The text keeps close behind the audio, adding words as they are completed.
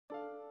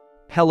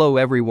Hello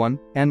everyone,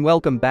 and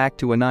welcome back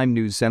to Anime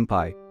News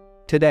Senpai.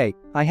 Today,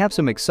 I have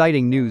some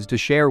exciting news to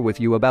share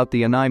with you about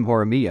the anime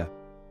Horimiya.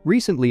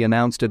 Recently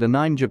announced at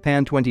Anime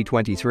Japan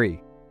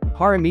 2023.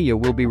 Horimiya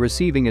will be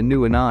receiving a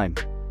new anime.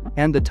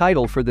 And the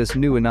title for this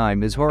new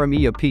anime is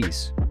Horimiya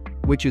Peace,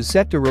 which is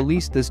set to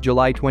release this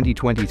July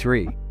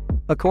 2023.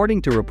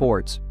 According to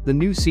reports, the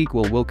new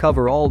sequel will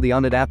cover all the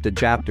unadapted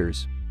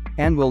chapters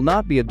and will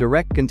not be a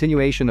direct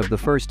continuation of the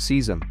first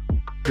season.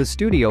 The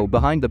studio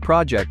behind the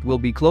project will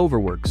be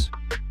Cloverworks,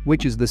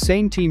 which is the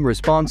same team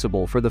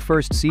responsible for the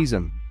first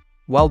season.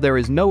 While there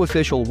is no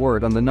official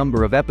word on the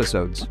number of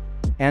episodes,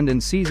 and in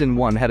season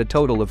 1 had a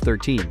total of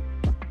 13.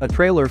 A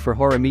trailer for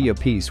Horimiya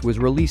Peace was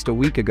released a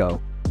week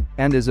ago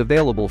and is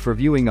available for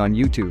viewing on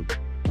YouTube.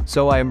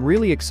 So I am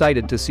really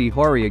excited to see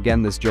Hori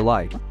again this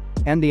July.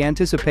 And the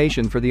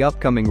anticipation for the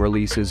upcoming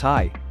release is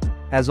high.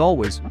 As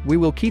always, we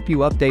will keep you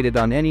updated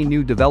on any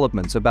new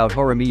developments about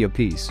Horimiya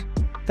Peace.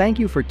 Thank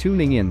you for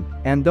tuning in,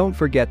 and don't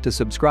forget to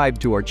subscribe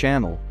to our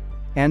channel.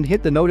 And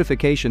hit the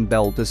notification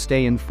bell to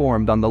stay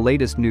informed on the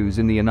latest news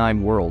in the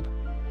anime world.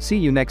 See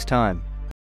you next time.